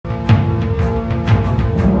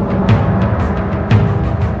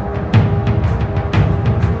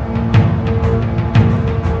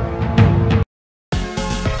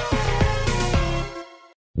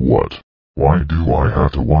Why do I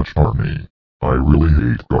have to watch Barney? I really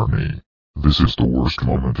hate Barney. This is the worst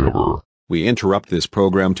moment ever. We interrupt this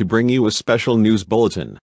program to bring you a special news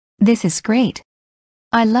bulletin. This is great.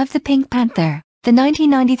 I love the Pink Panther, the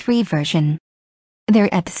 1993 version. Their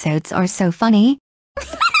episodes are so funny.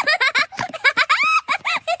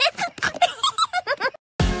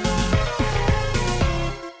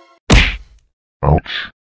 Ouch.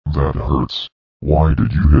 That hurts. Why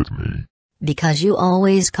did you hit me? Because you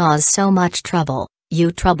always cause so much trouble,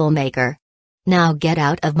 you troublemaker. Now get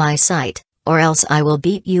out of my sight, or else I will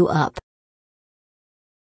beat you up.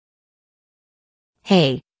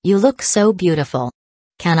 Hey, you look so beautiful.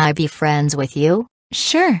 Can I be friends with you?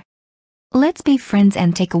 Sure. Let's be friends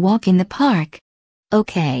and take a walk in the park.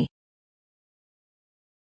 Okay.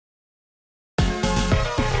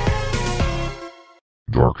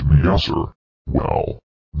 Dark Meowser. Well,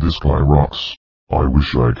 this guy rocks. I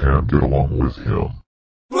wish I can get along with him.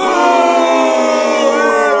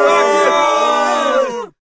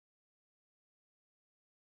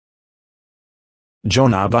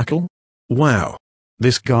 John Arbuckle? Wow.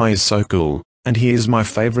 This guy is so cool, and he is my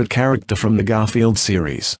favorite character from the Garfield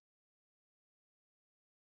series.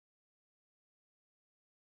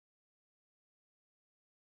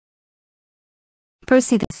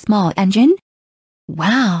 Percy the small engine?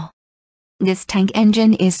 Wow. This tank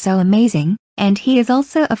engine is so amazing, and he is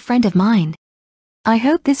also a friend of mine. I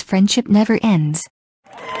hope this friendship never ends.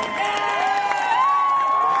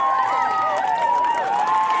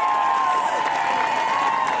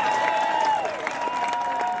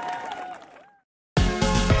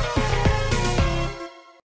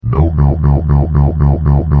 No.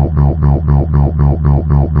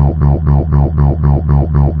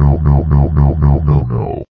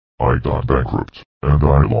 I got bankrupt, and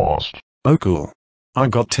I lost. Oh cool. I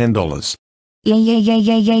got $10. I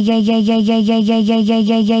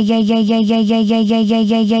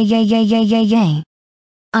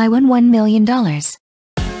won $1 million.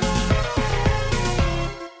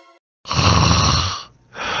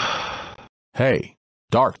 Hey,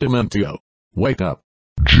 Dark Dimentio. Wake up.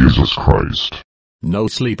 Jesus Christ. No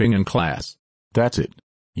sleeping in class. That's it.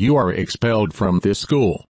 You are expelled from this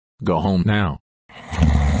school. Go home now.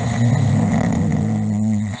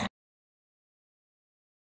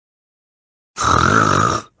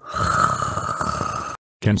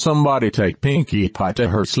 Can somebody take Pinkie Pie to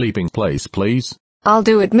her sleeping place, please? I'll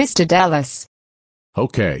do it, Mr. Dallas.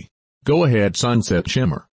 Okay. Go ahead, Sunset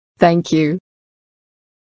Shimmer. Thank you.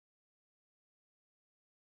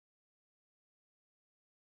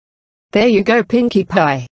 There you go, Pinkie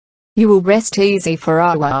Pie. You will rest easy for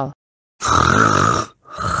a while.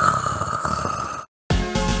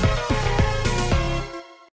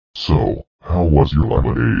 So, how was your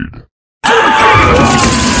lemonade?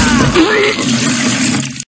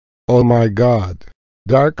 Oh my god.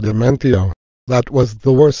 Dark Dimentio. That was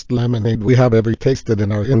the worst lemonade we have ever tasted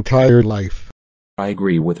in our entire life. I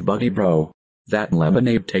agree with Buddy Bro. That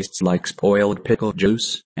lemonade tastes like spoiled pickle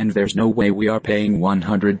juice, and there's no way we are paying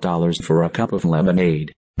 $100 for a cup of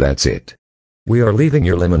lemonade. That's it. We are leaving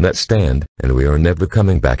your lemonade stand, and we are never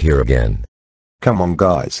coming back here again. Come on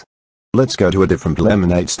guys. Let's go to a different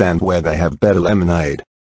lemonade stand where they have better lemonade.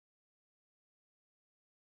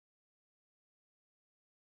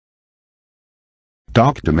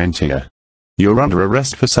 Dark Dementia. You're under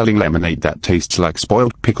arrest for selling lemonade that tastes like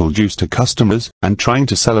spoiled pickle juice to customers, and trying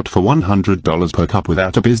to sell it for $100 per cup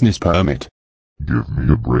without a business permit. Give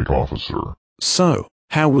me a break, officer. So,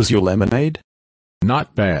 how was your lemonade?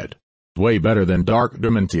 Not bad. Way better than Dark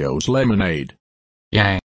Dementio's lemonade.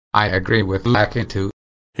 Yeah, I agree with Lucky too.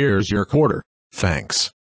 Here's your quarter.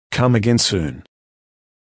 Thanks. Come again soon.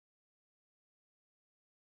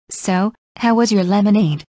 So, how was your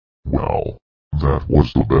lemonade? Well, that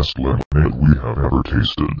was the best lemonade we have ever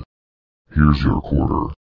tasted. Here's your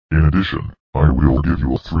quarter. In addition, I will give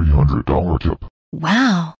you a $300 tip.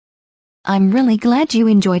 Wow. I'm really glad you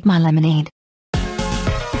enjoyed my lemonade.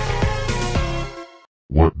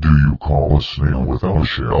 What do you call a snail without a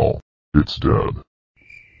shell? It's dead.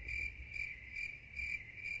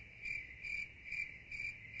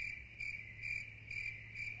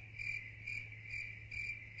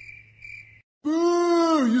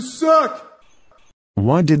 Boo! You suck!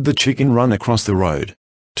 Why did the chicken run across the road?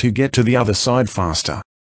 To get to the other side faster.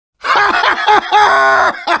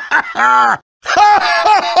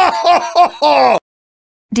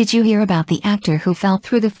 Did you hear about the actor who fell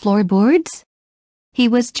through the floorboards? He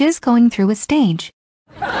was just going through a stage.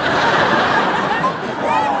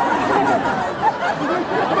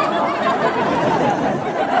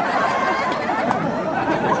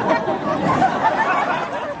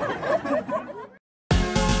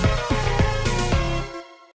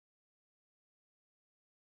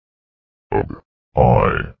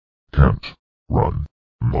 I can't run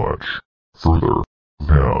much further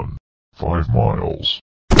than 5 miles.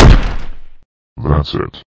 That's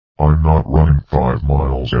it. I'm not running 5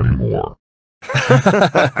 miles anymore.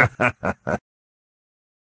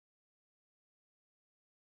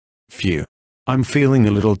 Phew. I'm feeling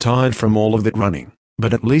a little tired from all of that running,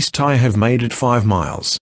 but at least I have made it 5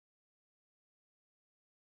 miles.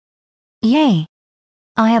 Yay!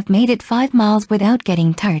 I have made it 5 miles without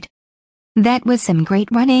getting tired. That was some great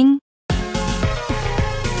running.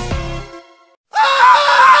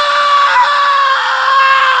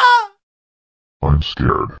 I'm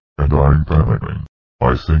scared, and I'm panicking.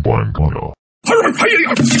 I think I'm gonna.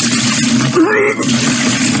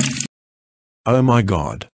 Oh my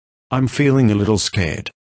god. I'm feeling a little scared.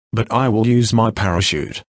 But I will use my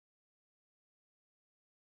parachute.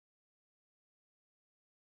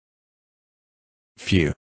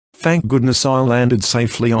 Phew. Thank goodness I landed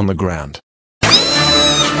safely on the ground.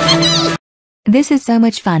 This is so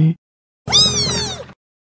much fun.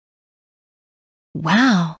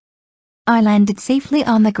 Wow! I landed safely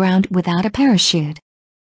on the ground without a parachute.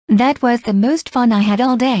 That was the most fun I had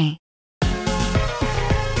all day.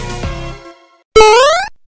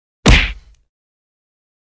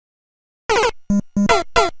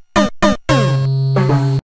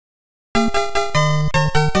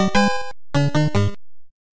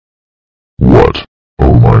 What?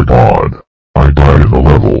 Oh my god. I died in the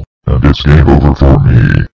level, and it's game over for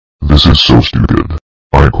me. This is so stupid.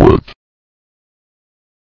 I quit.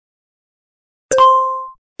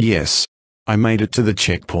 Yes. I made it to the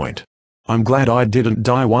checkpoint. I'm glad I didn't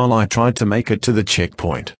die while I tried to make it to the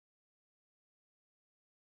checkpoint.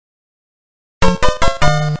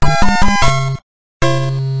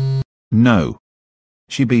 No.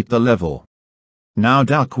 She beat the level. Now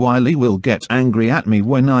Duck Wiley will get angry at me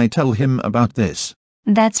when I tell him about this.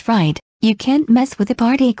 That's right, you can't mess with a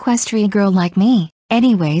party equestria girl like me.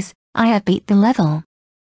 Anyways, I have beat the level.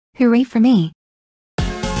 Hooray for me.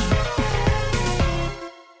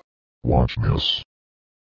 Watch this.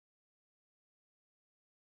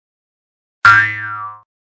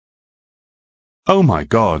 Oh my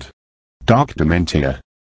god. Dark Dimentio.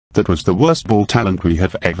 That was the worst ball talent we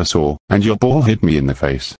have ever saw, and your ball hit me in the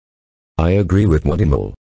face. I agree with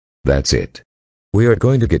Mole. That's it. We are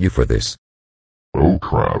going to get you for this. Oh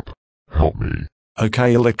crap. Help me.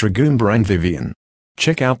 Okay, Electrogoomba and Vivian.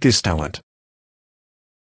 Check out this talent.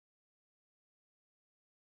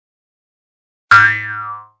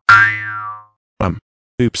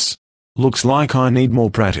 Oops. Looks like I need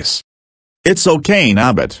more practice. It's okay,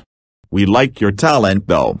 Nabbit. We like your talent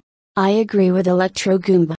though. I agree with Electro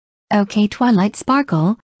Goomba. Okay, Twilight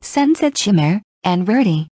Sparkle, Sunset Shimmer, and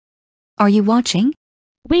Verdi. Are you watching?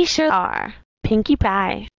 We sure are. Pinkie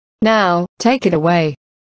Pie. Now, take it away.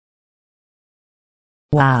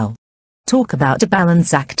 Wow. Talk about a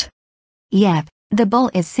balance act. Yep, the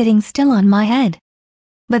ball is sitting still on my head.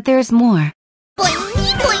 But there's more.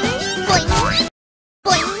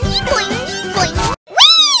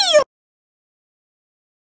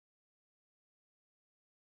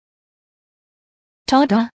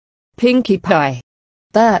 Ta-da! Pinkie Pie.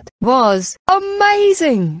 That was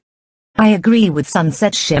amazing! I agree with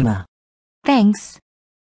Sunset Shimmer. Thanks.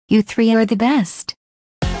 You three are the best.